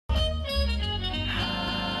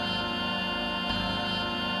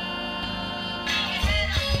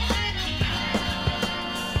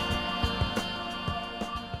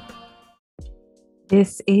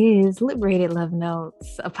This is Liberated Love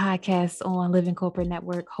Notes, a podcast on Living Corporate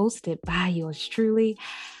Network hosted by yours truly,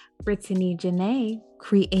 Brittany Janae,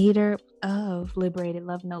 creator of Liberated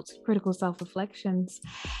Love Notes, critical self-reflections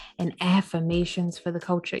and affirmations for the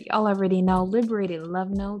culture. Y'all already know Liberated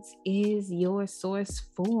Love Notes is your source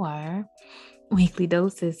for weekly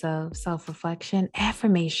doses of self-reflection,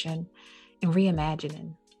 affirmation, and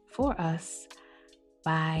reimagining for us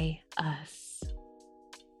by us.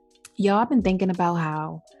 Y'all, I've been thinking about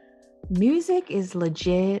how music is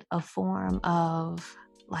legit a form of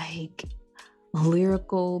like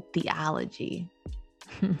lyrical theology.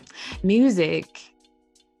 Music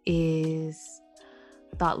is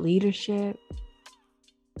thought leadership.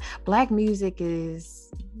 Black music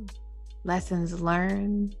is lessons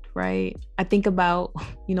learned, right? I think about,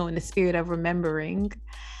 in the spirit of remembering,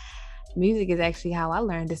 music is actually how I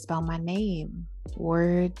learned to spell my name.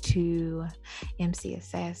 Word to MC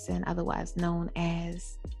Assassin, otherwise known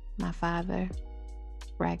as my father,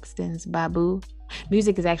 Braxton's Babu.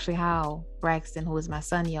 Music is actually how Braxton, who is my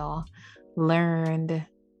son, y'all, learned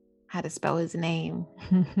how to spell his name.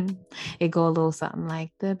 It go a little something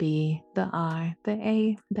like the B, the R, the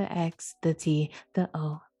A, the X, the T, the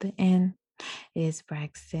O, the N is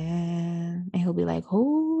Braxton. And he'll be like,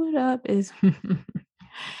 hold up, is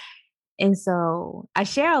and so I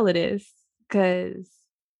share all of this because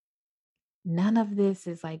none of this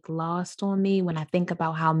is like lost on me when I think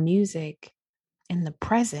about how music in the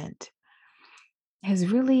present has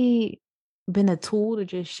really been a tool to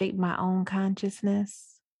just shape my own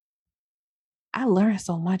consciousness. I learned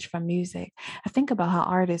so much from music. I think about how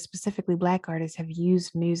artists, specifically Black artists, have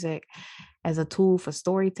used music as a tool for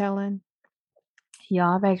storytelling.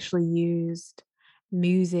 Y'all, I've actually used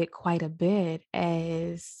music quite a bit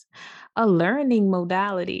as a learning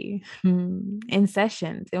modality in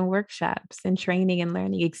sessions, in workshops, and training and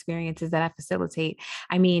learning experiences that I facilitate.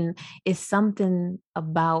 I mean, it's something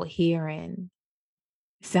about hearing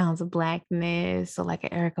sounds of Blackness, so like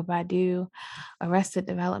an Erykah Badu, Arrested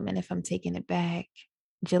Development, if I'm taking it back,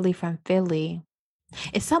 Jilly from Philly.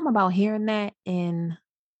 It's something about hearing that in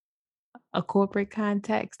a corporate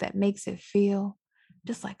context that makes it feel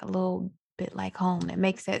just like a little bit like home. It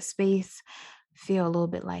makes that space feel a little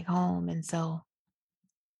bit like home. And so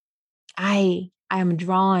I am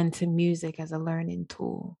drawn to music as a learning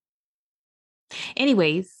tool.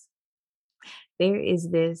 Anyways, there is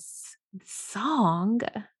this song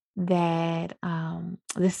that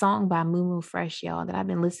this song by Mumu Fresh, y'all, that I've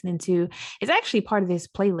been listening to. It's actually part of this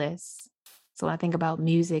playlist. So I think about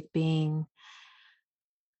music being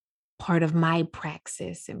part of my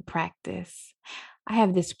praxis and practice. I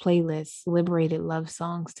have this playlist, Liberated Love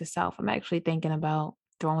Songs to Self. I'm actually thinking about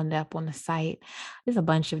throwing it up on the site. There's a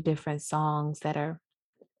bunch of different songs that are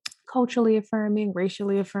culturally affirming,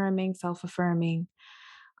 racially affirming, self-affirming,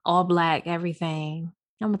 all Black, everything.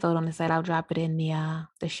 I'm gonna throw it on the site. I'll drop it in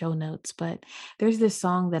the show notes. But there's this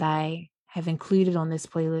song that I have included on this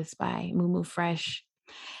playlist by Mumu Fresh,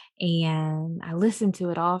 and I listen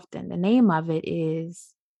to it often. The name of it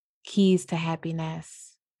is Keys to Happiness.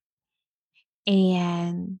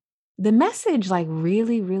 And the message like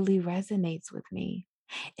really, really resonates with me,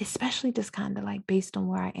 especially just kind of like based on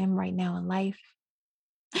where I am right now in life.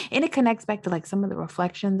 And it connects back to like some of the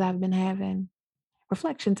reflections I've been having,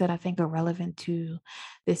 reflections that I think are relevant to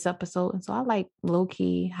this episode. And so I like low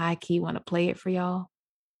key, high key want to play it for y'all.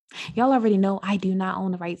 Y'all already know I do not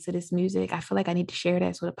own the rights to this music. I feel like I need to share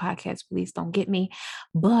that so the podcast police don't get me.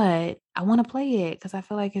 But I want to play it because I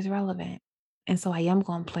feel like it's relevant. And so I am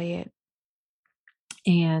going to play it.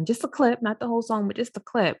 And just a clip, not the whole song, but just a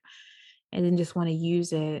clip. And then just want to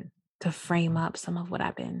use it to frame up some of what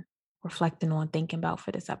I've been reflecting on, thinking about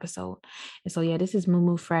for this episode. And so, yeah, this is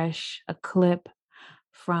Mumu Fresh, a clip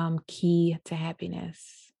from Key to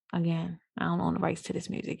Happiness. Again, I don't own the rights to this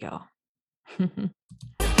music, y'all. I'm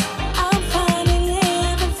finally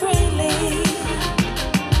living freely.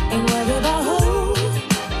 Ain't worried about who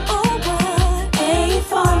or what ain't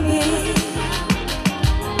for me.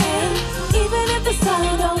 And even if the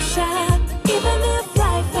sun don't shine, even if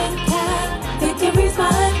life ain't kind, victory's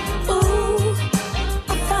mine. Ooh,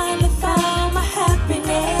 I finally found my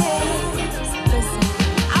happiness. Listen,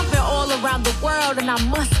 I've been all around the world and I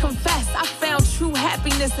must confess, I found true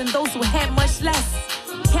happiness in those who had much less.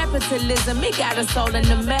 Capitalism, it got us all in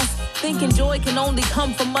a mess. Thinking joy can only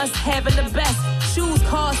come from us having the best. Shoes,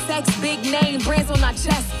 cars, sex, big name, brands on our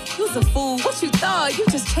chest. You's a fool, what you thought? You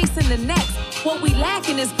just chasing the next. What we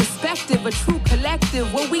lacking is perspective, a true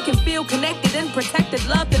collective where we can feel connected and protected,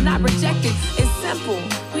 loved and not rejected. It's simple.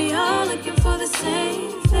 We all looking for the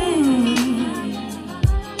same thing.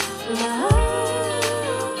 Love,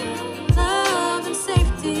 love and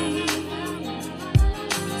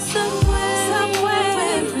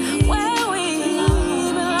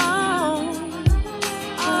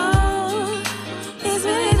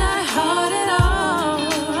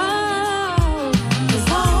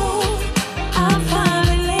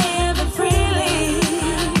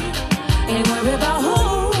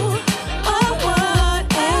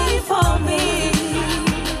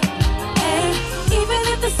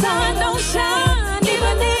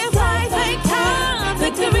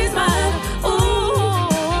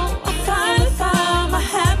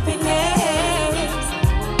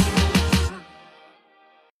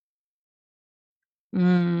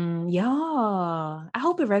Y'all, I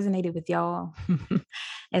hope it resonated with y'all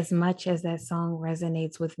as much as that song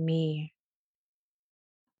resonates with me.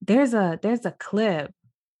 There's a clip.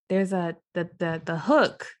 There's a the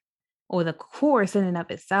hook or the chorus in and of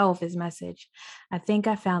itself is message. I think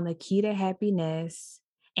I found the key to happiness.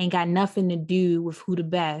 Ain't got nothing to do with who the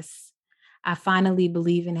best. I finally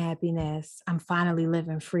believe in happiness. I'm finally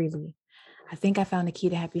living freely. I think I found the key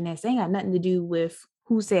to happiness. Ain't got nothing to do with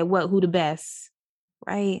who said what, who the best,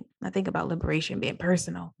 right? I think about liberation being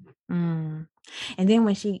personal. And then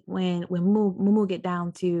when Mumu get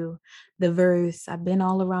down to the verse, I've been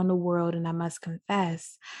all around the world and I must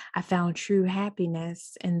confess, I found true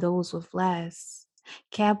happiness in those with less.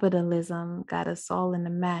 Capitalism got us all in a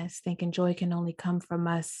mess, thinking joy can only come from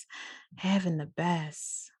us having the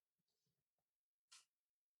best.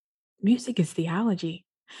 Music is theology.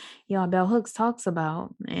 Y'all, Bell Hooks talks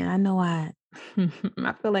about, and I know I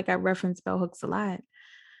feel like I reference Bell Hooks a lot.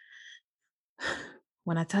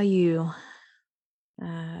 When I tell you,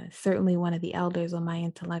 certainly one of the elders on my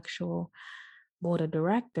intellectual board of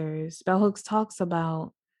directors, Bell Hooks talks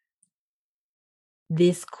about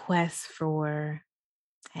this quest for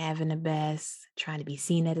having the best, trying to be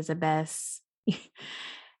seen as the best.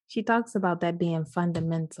 She talks about that being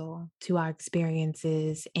fundamental to our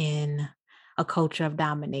experiences in a culture of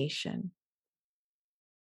domination.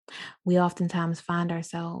 We oftentimes find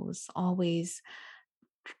ourselves always,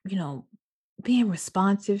 being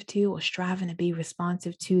responsive to or striving to be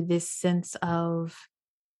responsive to this sense of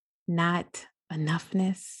not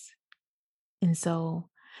enoughness. And so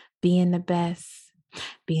being the best,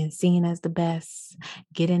 being seen as the best,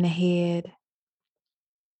 getting ahead,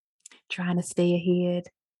 trying to stay ahead,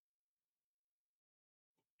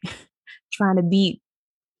 trying to beat,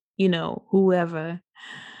 whoever,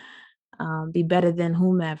 be better than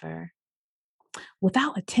whomever,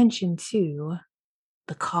 without attention to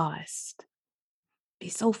the cost. Be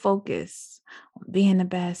so focused on being the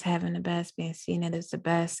best, having the best, being seen as the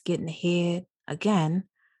best, getting ahead. Again,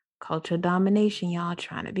 cultural domination, y'all,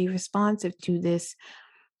 trying to be responsive to this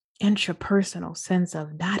intrapersonal sense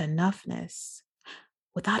of not enoughness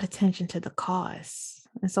without attention to the cost.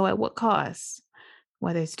 And so at what cost?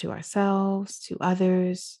 Whether it's to ourselves, to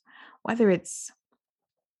others, whether it's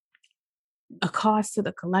a cost to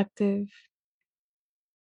the collective.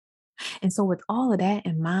 And so with all of that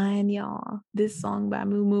in mind, y'all, this song by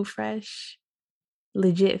Mumu Fresh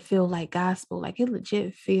legit feel like gospel, like it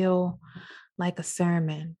legit feel like a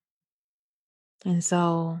sermon. And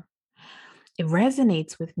so it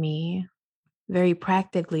resonates with me very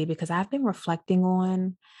practically because I've been reflecting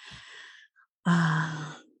on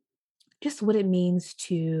just what it means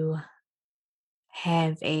to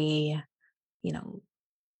have a,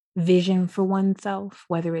 vision for oneself,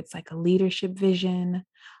 whether it's like a leadership vision,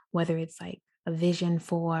 whether it's like a vision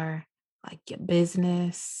for like your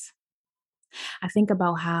business. I think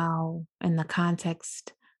about how in the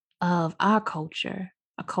context of our culture,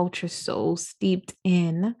 a culture so steeped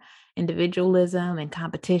in individualism and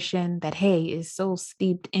competition that, hey, is so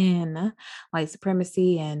steeped in white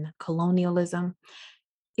supremacy and colonialism,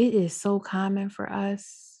 it is so common for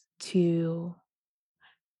us to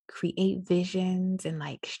create visions and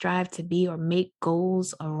like strive to be or make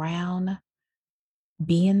goals around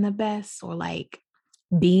being the best or like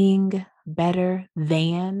being better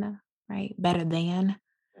than, right? Better than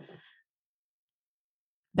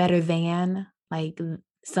like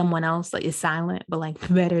someone else like is silent, but like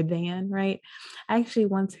better than, right? I actually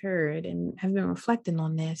once heard and have been reflecting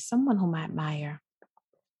on this, someone whom I admire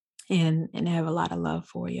and have a lot of love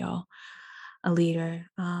for, y'all, a leader,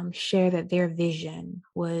 share that their vision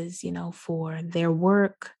was, for their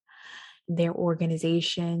work, their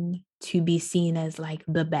organization to be seen as like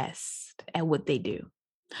the best at what they do.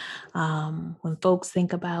 When folks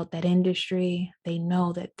think about that industry, they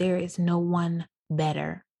know that there is no one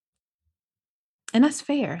better. And that's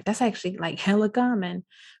fair. That's actually like hella common,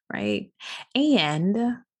 right? And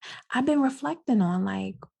I've been reflecting on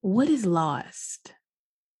like, what is lost?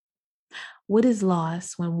 What is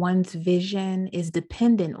lost when one's vision is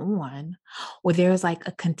dependent on, or there's like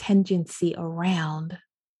a contingency around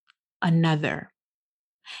another?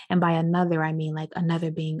 And by another, I mean like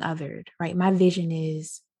another being othered, right? My vision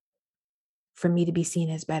is for me to be seen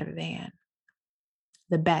as better than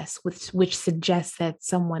the best, which suggests that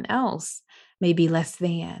someone else may be less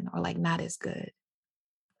than or like not as good.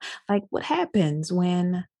 Like what happens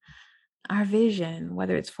when our vision,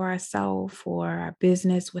 whether it's for ourselves or our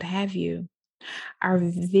business, what have you, our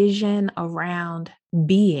vision around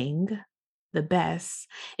being the best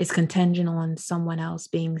is contingent on someone else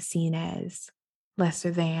being seen as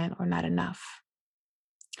lesser than or not enough.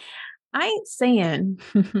 I ain't saying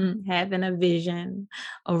having a vision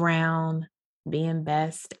around being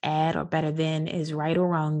best at or better than is right or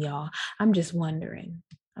wrong, y'all. I'm just wondering.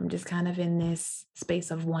 I'm just kind of in this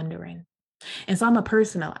space of wondering. And so I'm going to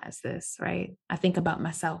personalize this, right? I think about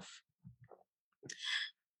myself.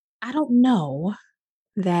 I don't know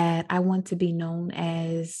that I want to be known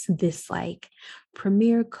as this like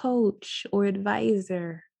premier coach or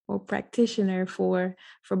advisor or practitioner for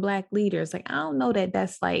Black leaders. Like I don't know that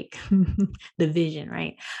that's like the vision,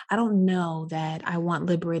 right? I don't know that I want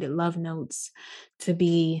Liberated Love Notes to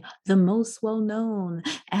be the most well-known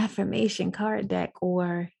affirmation card deck,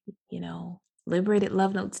 or Liberated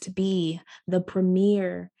Love Notes to be the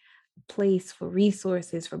premier place for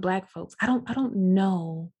resources for Black folks. I don't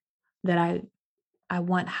know that I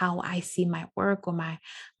want how I see my work or my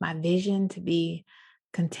vision to be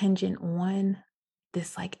contingent on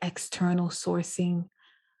this like external sourcing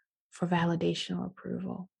for validation or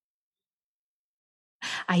approval.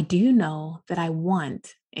 I do know that I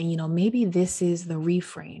want, and maybe this is the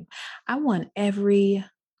reframe. I want every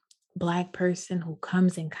Black person who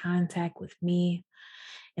comes in contact with me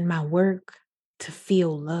and my work to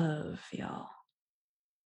feel love, y'all.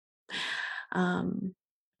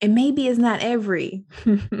 And maybe it's not every.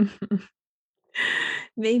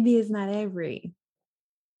 Maybe it's not every.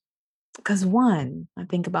 Because one, I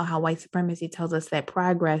think about how white supremacy tells us that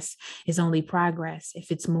progress is only progress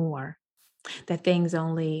if it's more, that things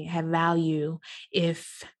only have value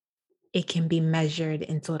if it can be measured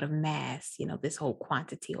in sort of mass, this whole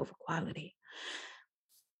quantity over quality,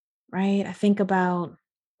 right? I think about,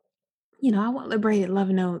 I want Liberated Love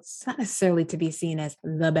Notes not necessarily to be seen as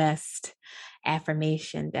the best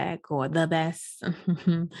affirmation deck or the best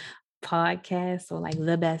podcast or like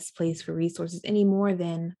the best place for resources any more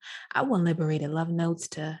than I want Liberated Love Notes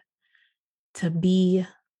to be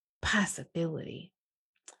possibility,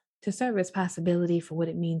 to serve as possibility for what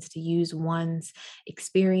it means to use one's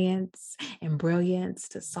experience and brilliance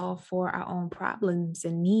to solve for our own problems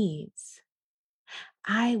and needs.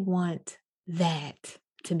 I want that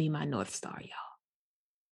to be my North Star, y'all.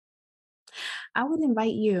 I would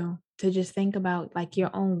invite you to just think about like your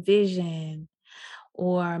own vision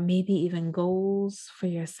or maybe even goals for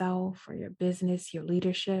yourself or your business, your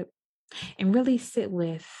leadership, and really sit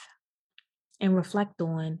with and reflect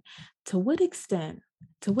on to what extent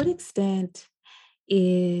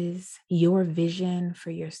is your vision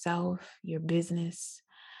for yourself, your business,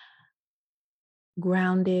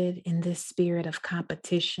 grounded in this spirit of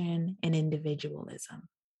competition and individualism,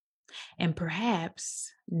 and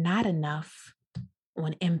perhaps not enough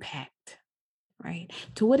on impact, right?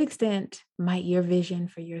 To what extent might your vision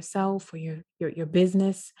for yourself or your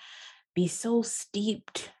business be so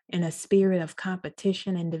steeped in a spirit of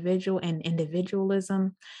competition,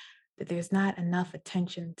 individualism, that there's not enough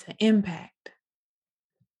attention to impact?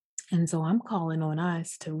 And so I'm calling on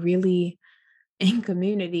us to really, in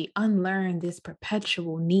community, unlearn this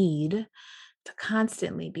perpetual need to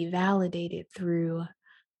constantly be validated through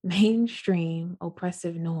mainstream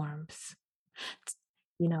oppressive norms.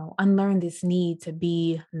 Unlearn this need to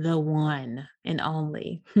be the one and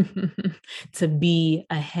only, to be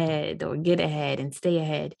ahead or get ahead and stay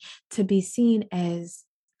ahead, to be seen as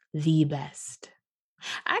the best.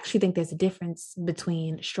 I actually think there's a difference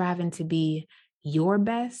between striving to be your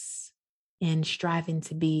best and striving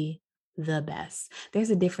to be the best.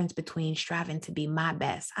 There's a difference between striving to be my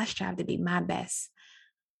best. I strive to be my best,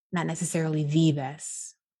 not necessarily the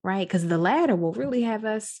best, right? Because the latter will really have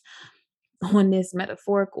us on this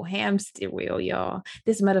metaphorical hamster wheel, y'all.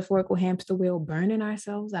 This metaphorical hamster wheel, burning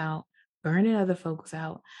ourselves out, burning other folks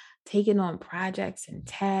out, taking on projects and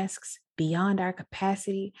tasks beyond our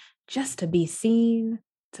capacity just to be seen,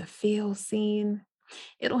 to feel seen.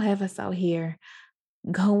 It'll have us out here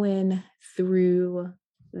going through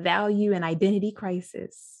value and identity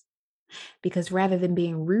crisis, because rather than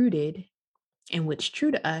being rooted in what's true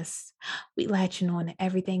to us, we latching on to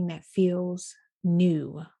everything that feels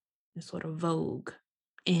new and sort of vogue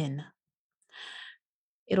in.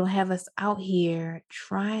 It'll have us out here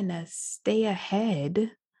trying to stay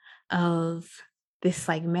ahead of this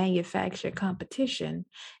like manufactured competition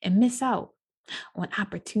and miss out on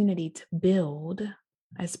opportunity to build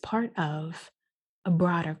as part of a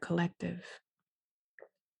broader collective.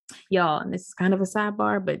 Y'all, and this is kind of a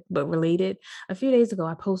sidebar, but related. A few days ago,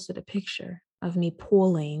 I posted a picture of me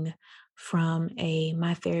pulling from a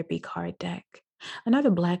My Therapy card deck, another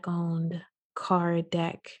Black-owned card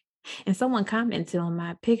deck. And someone commented on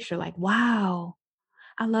my picture like, wow,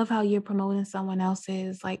 I love how you're promoting someone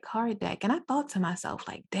else's like card deck. And I thought to myself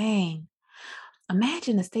like, dang,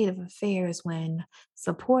 Imagine the state of affairs when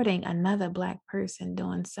supporting another Black person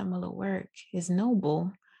doing similar work is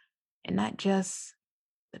noble and not just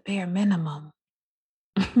the bare minimum.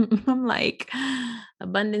 I'm like,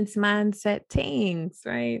 abundance mindset teens,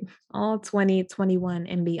 right? All 2021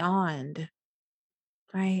 and beyond,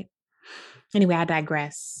 right? Anyway, I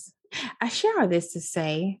digress. I share all this to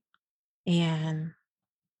say, and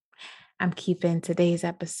I'm keeping today's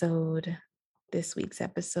episode, this week's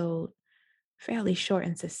episode, fairly short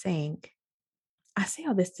and succinct. I say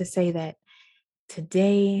all this to say that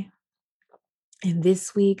today and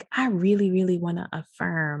this week, I really, really want to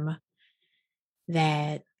affirm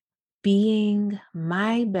that being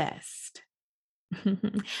my best,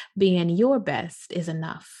 being your best is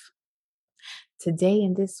enough. Today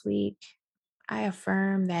and this week, I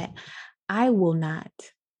affirm that I will not,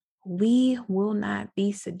 we will not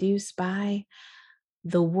be seduced by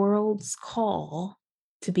the world's call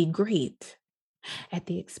to be great at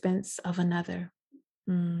the expense of another.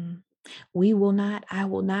 We will not, I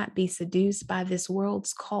will not be seduced by this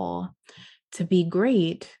world's call to be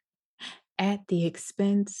great at the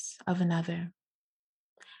expense of another.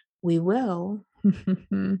 We will,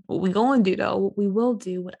 what we're going to do though, what we will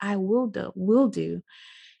do, what I will do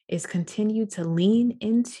is continue to lean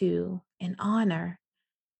into and honor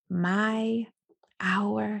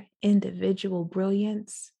our individual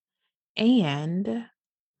brilliance and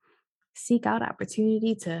seek out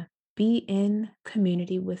opportunity to be in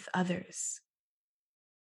community with others.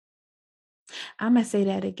 I'm going to say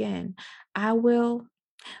that again.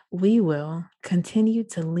 We will continue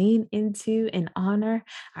to lean into and honor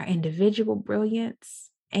our individual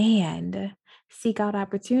brilliance and seek out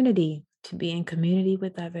opportunity to be in community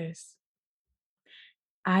with others.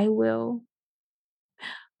 We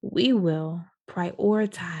will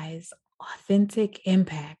prioritize authentic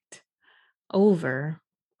impact over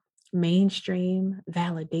mainstream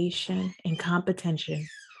validation and competition.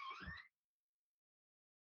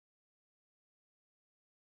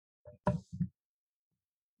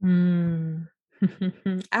 Mm.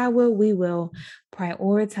 We will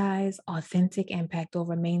prioritize authentic impact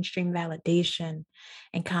over mainstream validation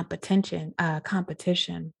and competition.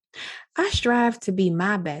 I strive to be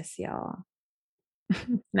my best, y'all.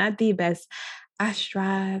 Not the best. I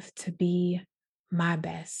strive to be my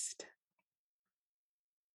best.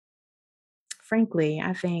 Frankly,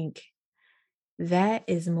 I think that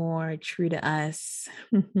is more true to us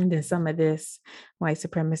than some of this white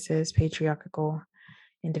supremacist, patriarchal,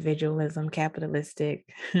 individualism, capitalistic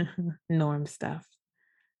norm stuff.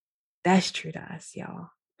 That's true to us,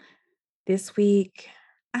 y'all. This week,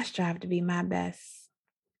 I strive to be my best.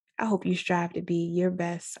 I hope you strive to be your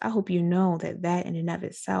best. I hope you know that that in and of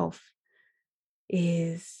itself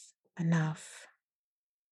is enough.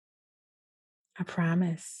 I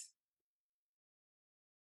promise.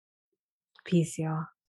 Peace, y'all.